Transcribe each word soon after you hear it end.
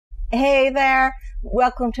Hey there,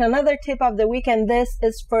 welcome to another tip of the week, and this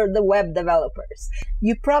is for the web developers.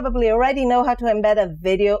 You probably already know how to embed a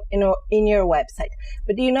video in your website,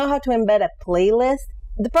 but do you know how to embed a playlist?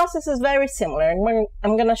 The process is very similar, and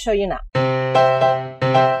I'm going to show you now.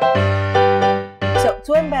 So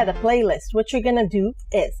to embed a playlist, what you're going to do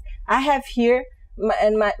is, I have here,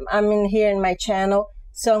 I'm in here in my channel,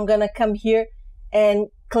 so I'm going to come here and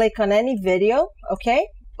click on any video, okay?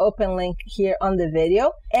 Open link here on the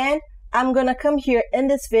video, and I'm gonna come here in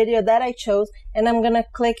this video that I chose, and I'm gonna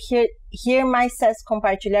click here mine says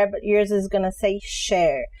compartilhar, but yours is gonna say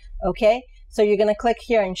share, okay? So you're gonna click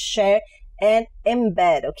here and share and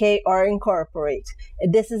embed, okay, or incorporate.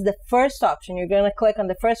 This is the first option. You're gonna click on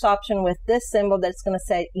the first option with this symbol that's gonna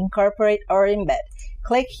say incorporate or embed.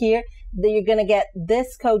 Click here. Then you're gonna get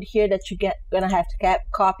this code here that gonna have to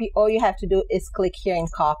copy. All you have to do is click here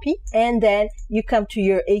and copy, and then you come to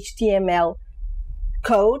your HTML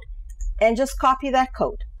code and just copy that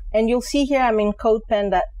code. And you'll see here I'm in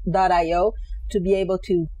codepen.io to be able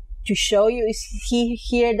to show you. You see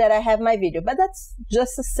here that I have my video, but that's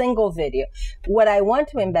just a single video. What I want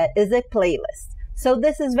to embed is a playlist. So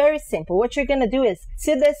this is very simple. What you're gonna do is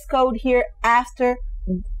see this code here after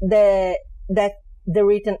the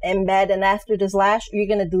written embed, and after the slash, you're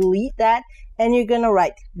going to delete that, and you're going to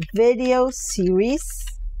write video series,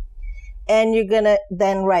 and you're going to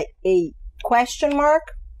then write a question mark,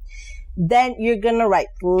 then you're going to write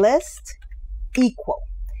list equal,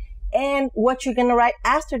 and what you're going to write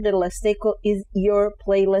after the list equal is your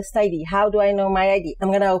playlist ID. How do I know my ID? I'm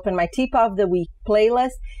going to open my tip of the week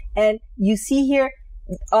playlist, and you see here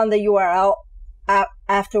on the URL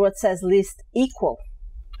after what says list equal,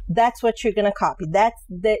 that's what you're gonna copy. That's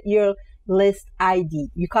your list ID.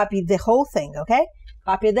 You copy the whole thing, okay?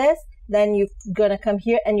 Copy this, then you're gonna come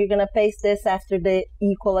here and you're gonna paste this after the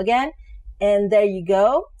equal again, and there you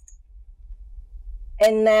go.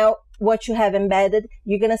 And now what you have embedded,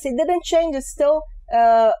 you're gonna see didn't change. It's still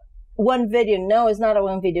one video. No, it's not a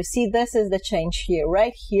one video. See, this is the change here.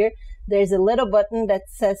 Right here, there's a little button that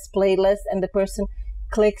says playlist, and the person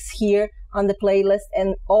clicks here on the playlist,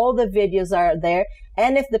 and all the videos are there.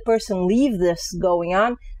 And if the person leaves this going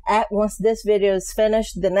on, once this video is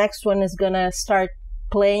finished, the next one is gonna start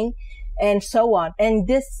playing, and so on. And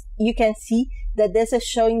this, you can see that this is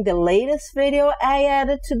showing the latest video I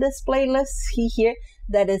added to this playlist. See here,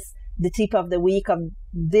 that is the tip of the week of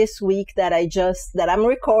this week that I'm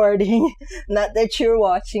recording, not that you're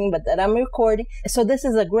watching, but that I'm recording. So this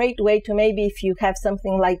is a great way to, maybe if you have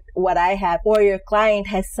something like what I have, or your client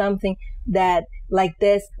has something that like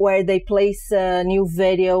this, where they place a new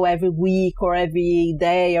video every week or every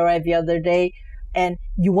day or every other day, and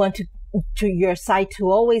you want to your site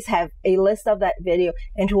to always have a list of that video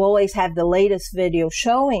and to always have the latest video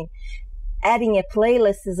showing. Adding a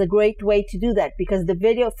playlist is a great way to do that, because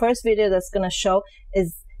the first video that's going to show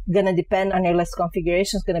is going to depend on your list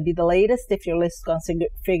configuration. It's going to be the latest if your list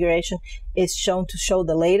configuration is shown to show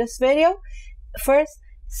the latest video first.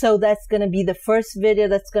 So that's going to be the first video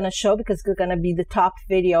that's going to show, because it's going to be the top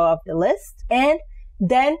video of the list. And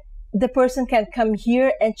then the person can come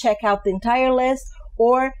here and check out the entire list,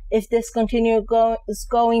 or if this continues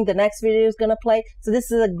going, the next video is going to play. So this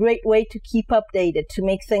is a great way to keep updated, to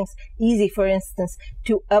make things easy, for instance,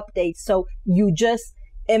 to update. So you just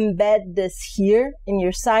embed this here in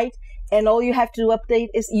your site, and all you have to update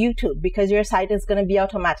is YouTube, because your site is going to be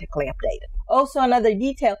automatically updated. Also, another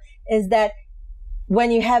detail is that when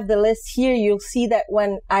you have the list here, you'll see that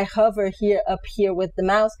when I hover here up here with the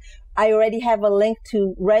mouse, I already have a link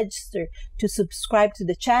to register, to subscribe to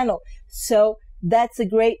the channel. So that's a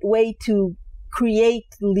great way to create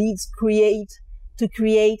leads, to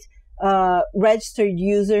create registered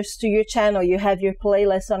users to your channel. You have your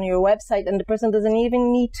playlist on your website, and the person doesn't even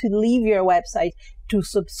need to leave your website to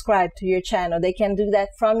subscribe to your channel. They can do that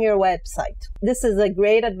from your website. This is a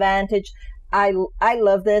great advantage. I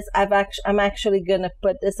love this. I'm actually gonna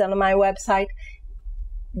put this on my website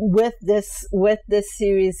with this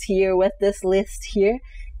series here, with this list here,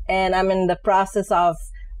 and I'm in the process of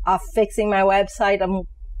fixing my website.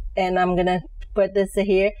 And I'm gonna put this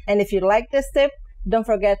here. And if you like this tip, don't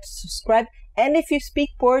forget to subscribe. And if you speak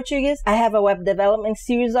Portuguese, I have a web development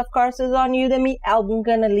series of courses on Udemy. I'm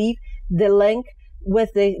gonna leave the link with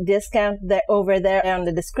the discount over there in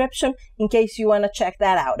the description in case you want to check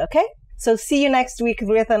that out, okay? So see you next week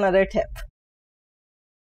with another tip.